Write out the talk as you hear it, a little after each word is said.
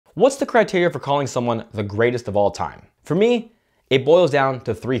What's the criteria for calling someone the greatest of all time? For me, it boils down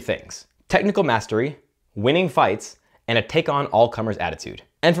to three things: technical mastery, winning fights, and a take-on-all-comers attitude.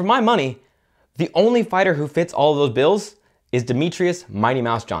 And for my money, the only fighter who fits all of those bills is Demetrious Mighty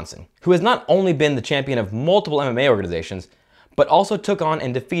Mouse Johnson, who has not only been the champion of multiple MMA organizations, but also took on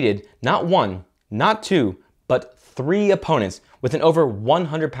and defeated not one, not two, but 3 opponents with an over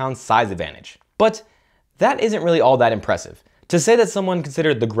 100-pound size advantage. But that isn't really all that impressive. To say that someone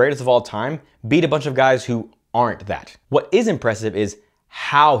considered the greatest of all time beat a bunch of guys who aren't that. What is impressive is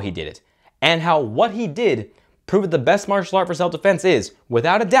how he did it, and how what he did proved that the best martial art for self-defense is,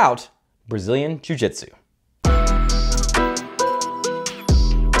 without a doubt, Brazilian jiu-jitsu.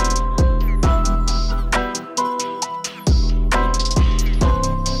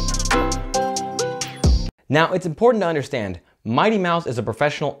 Now, it's important to understand, Mighty Mouse is a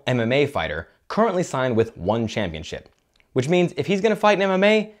professional MMA fighter currently signed with 1 championship, which means if he's gonna fight in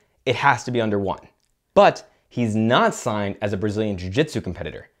MMA, it has to be under 1. But he's not signed as a Brazilian Jiu-Jitsu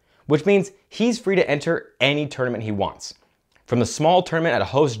competitor, which means he's free to enter any tournament he wants, from the small tournament at a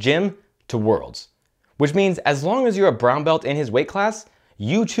host gym to Worlds. Which means as long as you're a brown belt in his weight class,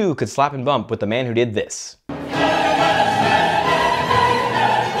 you too could slap and bump with the man who did this.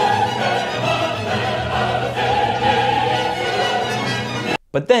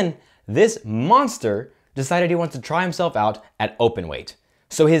 But then, this monster decided he wants to try himself out at openweight.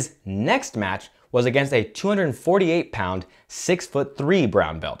 So his next match was against a 248-pound, 6'3"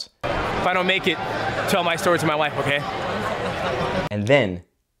 brown belt. If I don't make it, tell my story to my wife, okay? And then,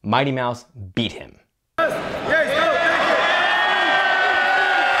 Mighty Mouse beat him.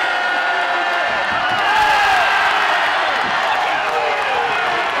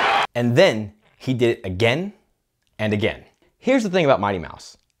 And then, he did it again and again. Here's the thing about Mighty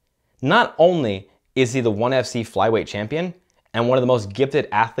Mouse. Not only is he the ONE FC flyweight champion and one of the most gifted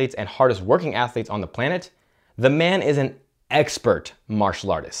athletes and hardest working athletes on the planet, the man is an expert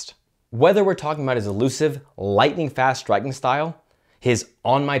martial artist. Whether we're talking about his elusive, lightning fast striking style, his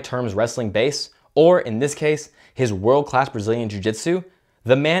on my terms wrestling base, or in this case, his world-class Brazilian jiu-jitsu,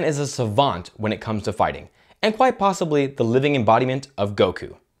 the man is a savant when it comes to fighting, and quite possibly the living embodiment of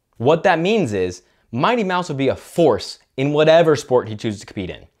Goku. What that means is, Mighty Mouse would be a force in whatever sport he chooses to compete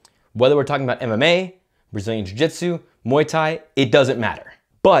in. Whether we're talking about MMA, Brazilian Jiu-Jitsu, Muay Thai, it doesn't matter.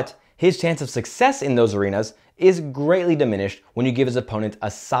 But his chance of success in those arenas is greatly diminished when you give his opponent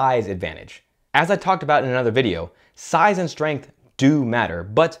a size advantage. As I talked about in another video, size and strength do matter,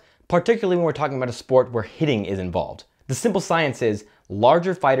 but particularly when we're talking about a sport where hitting is involved. The simple science is,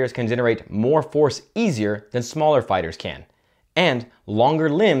 larger fighters can generate more force easier than smaller fighters can. And longer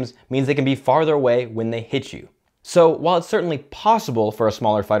limbs means they can be farther away when they hit you. So while it's certainly possible for a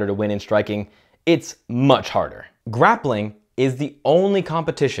smaller fighter to win in striking, it's much harder. Grappling is the only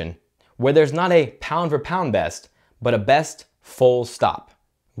competition where there's not a pound for pound best, but a best full stop.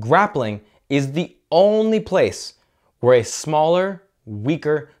 Grappling is the only place where a smaller,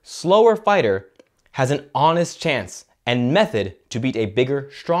 weaker, slower fighter has an honest chance and method to beat a bigger,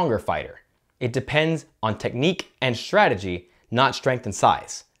 stronger fighter. It depends on technique and strategy, not strength and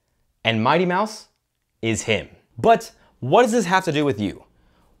size. And Mighty Mouse is him. But what does this have to do with you?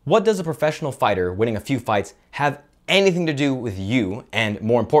 What does a professional fighter winning a few fights have anything to do with you and,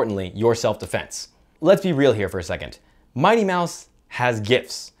 more importantly, your self-defense? Let's be real here for a second. Mighty Mouse has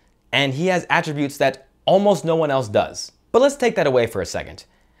gifts, and he has attributes that almost no one else does. But let's take that away for a second.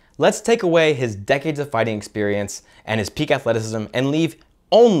 Let's take away his decades of fighting experience and his peak athleticism and leave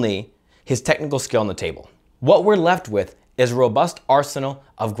only his technical skill on the table. What we're left with is a robust arsenal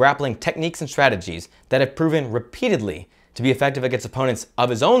of grappling techniques and strategies that have proven repeatedly to be effective against opponents of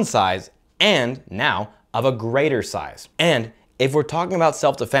his own size and now of a greater size. And if we're talking about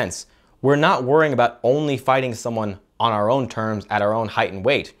self-defense, we're not worrying about only fighting someone on our own terms at our own height and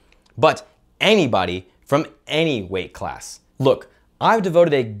weight, but anybody from any weight class. Look, I've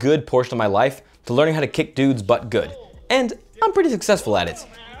devoted a good portion of my life to learning how to kick dudes butt good, and I'm pretty successful at it.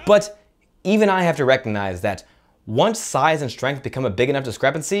 But even I have to recognize that once size and strength become a big enough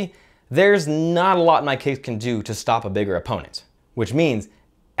discrepancy, there's not a lot my kicks can do to stop a bigger opponent. Which means,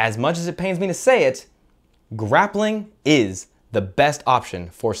 as much as it pains me to say it, grappling is the best option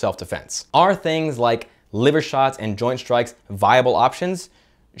for self-defense. Are things like liver shots and joint strikes viable options?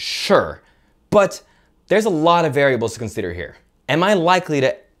 Sure, but there's a lot of variables to consider here. Am I likely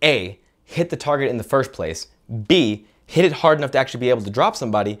to A, hit the target in the first place, B, hit it hard enough to actually be able to drop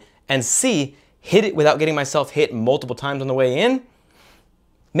somebody, and C, hit it without getting myself hit multiple times on the way in?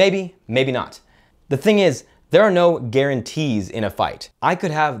 Maybe, maybe not. The thing is, there are no guarantees in a fight. I could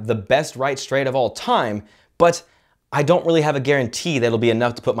have the best right straight of all time, but I don't really have a guarantee that it'll be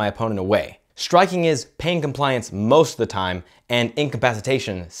enough to put my opponent away. Striking is pain compliance most of the time and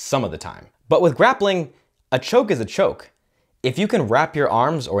incapacitation some of the time. But with grappling, a choke is a choke. If you can wrap your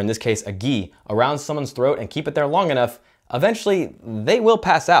arms, or in this case a gi, around someone's throat and keep it there long enough, eventually they will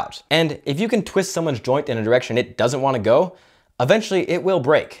pass out. And if you can twist someone's joint in a direction it doesn't want to go, eventually it will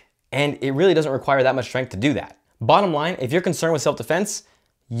break. And it really doesn't require that much strength to do that. Bottom line, if you're concerned with self-defense,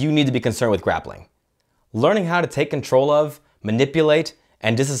 you need to be concerned with grappling. Learning how to take control of, manipulate,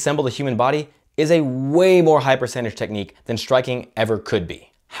 and disassemble the human body is a way more high percentage technique than striking ever could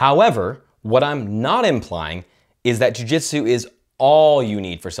be. However, what I'm not implying is that jiu-jitsu is all you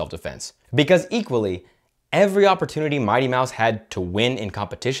need for self-defense. Because equally, every opportunity Mighty Mouse had to win in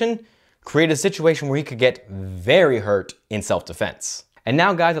competition created a situation where he could get very hurt in self-defense. And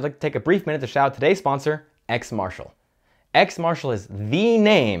now guys, I'd like to take a brief minute to shout out today's sponsor, X Martial. X Martial is the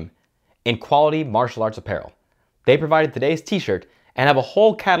name in quality martial arts apparel. They provided today's t-shirt and have a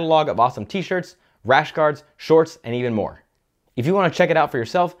whole catalog of awesome t-shirts, rash guards, shorts, and even more. If you want to check it out for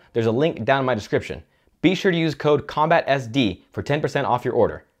yourself, there's a link down in my description. Be sure to use code COMBATSD for 10% off your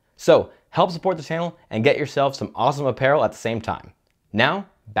order. So help support the channel and get yourself some awesome apparel at the same time. Now,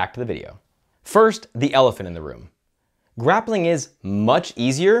 back to the video. First, the elephant in the room. Grappling is much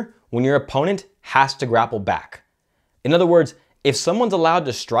easier when your opponent has to grapple back. In other words, if someone's allowed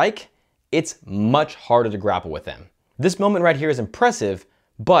to strike, it's much harder to grapple with them. This moment right here is impressive,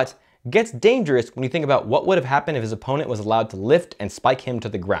 but gets dangerous when you think about what would have happened if his opponent was allowed to lift and spike him to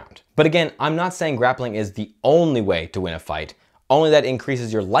the ground. But again, I'm not saying grappling is the only way to win a fight, only that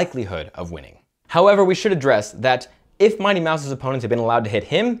increases your likelihood of winning. However, we should address that if Mighty Mouse's opponents had been allowed to hit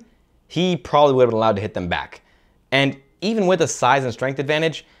him, he probably would have been allowed to hit them back. And even with a size and strength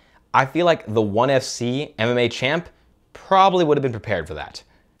advantage, I feel like the 1FC MMA champ probably would have been prepared for that.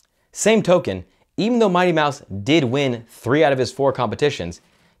 Same token, even though Mighty Mouse did win 3 out of his 4 competitions,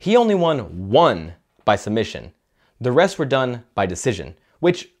 he only won 1 by submission. The rest were done by decision,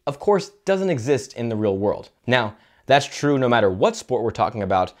 which of course doesn't exist in the real world. Now, that's true no matter what sport we're talking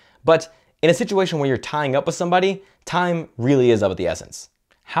about, but in a situation where you're tying up with somebody, time really is of the essence.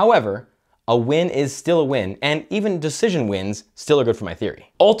 However, a win is still a win, and even decision wins still are good for my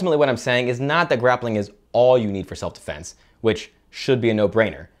theory. Ultimately, what I'm saying is not that grappling is all you need for self-defense, which should be a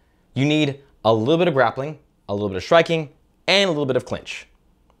no-brainer. You need a little bit of grappling, a little bit of striking, and a little bit of clinch.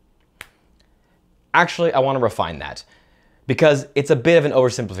 Actually, I want to refine that because it's a bit of an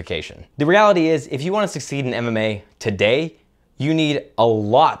oversimplification. The reality is, if you want to succeed in MMA today, you need a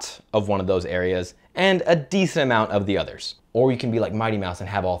lot of one of those areas and a decent amount of the others. Or you can be like Mighty Mouse and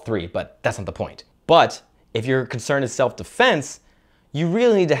have all 3, but that's not the point. But if your concern is self-defense, you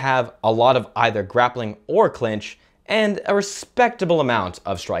really need to have a lot of either grappling or clinch and a respectable amount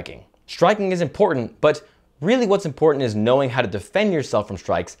of striking. Striking is important, but really what's important is knowing how to defend yourself from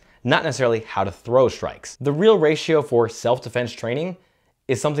strikes, not necessarily how to throw strikes. The real ratio for self-defense training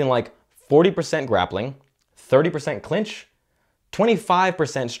is something like 40% grappling, 30% clinch,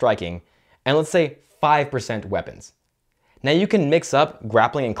 25% striking, and let's say 5% weapons. Now you can mix up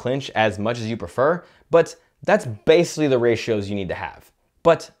grappling and clinch as much as you prefer, but that's basically the ratios you need to have.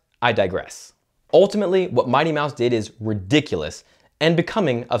 But I digress. Ultimately, what Mighty Mouse did is ridiculous and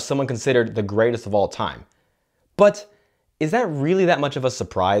becoming of someone considered the greatest of all time. But is that really that much of a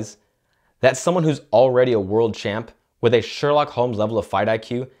surprise? That someone who's already a world champ with a Sherlock Holmes level of fight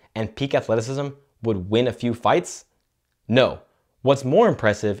IQ and peak athleticism would win a few fights? No. What's more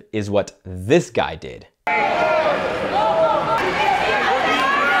impressive is what this guy did.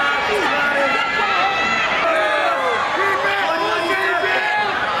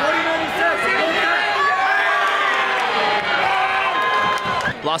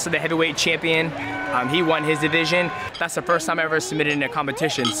 Lost to the heavyweight champion. He won his division. That's the first time I ever submitted in a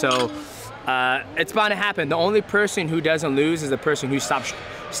competition. So it's bound to happen. The only person who doesn't lose is the person who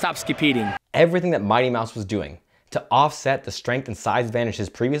stops competing. Everything that Mighty Mouse was doing to offset the strength and size advantage his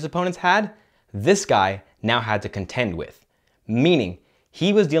previous opponents had, this guy now had to contend with. Meaning,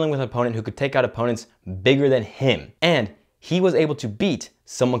 he was dealing with an opponent who could take out opponents bigger than him. And he was able to beat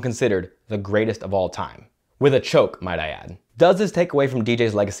someone considered the greatest of all time. With a choke, might I add. Does this take away from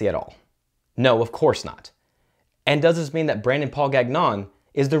DJ's legacy at all? No, of course not. And does this mean that Brandon Paul Gagnon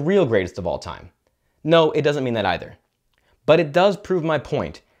is the real greatest of all time? No, it doesn't mean that either. But it does prove my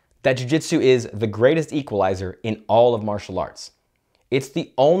point that jiu-jitsu is the greatest equalizer in all of martial arts. It's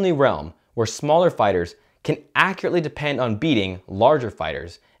the only realm where smaller fighters can accurately depend on beating larger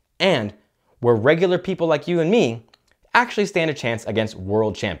fighters, and where regular people like you and me actually stand a chance against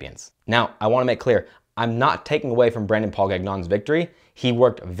world champions. Now, I want to make clear, I'm not taking away from Brandon Paul Gagnon's victory. He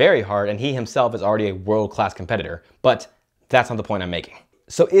worked very hard and he himself is already a world-class competitor, but that's not the point I'm making.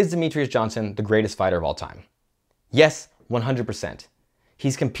 So is Demetrious Johnson the greatest fighter of all time? Yes, 100%.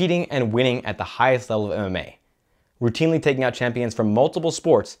 He's competing and winning at the highest level of MMA, routinely taking out champions from multiple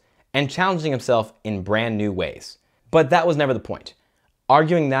sports and challenging himself in brand new ways. But that was never the point.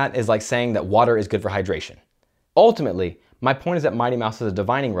 Arguing that is like saying that water is good for hydration. Ultimately, my point is that Mighty Mouse is a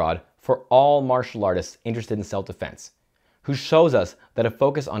divining rod for all martial artists interested in self-defense, who shows us that a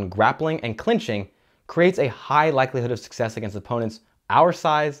focus on grappling and clinching creates a high likelihood of success against opponents our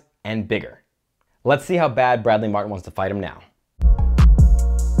size and bigger. Let's see how bad Bradley Martin wants to fight him now.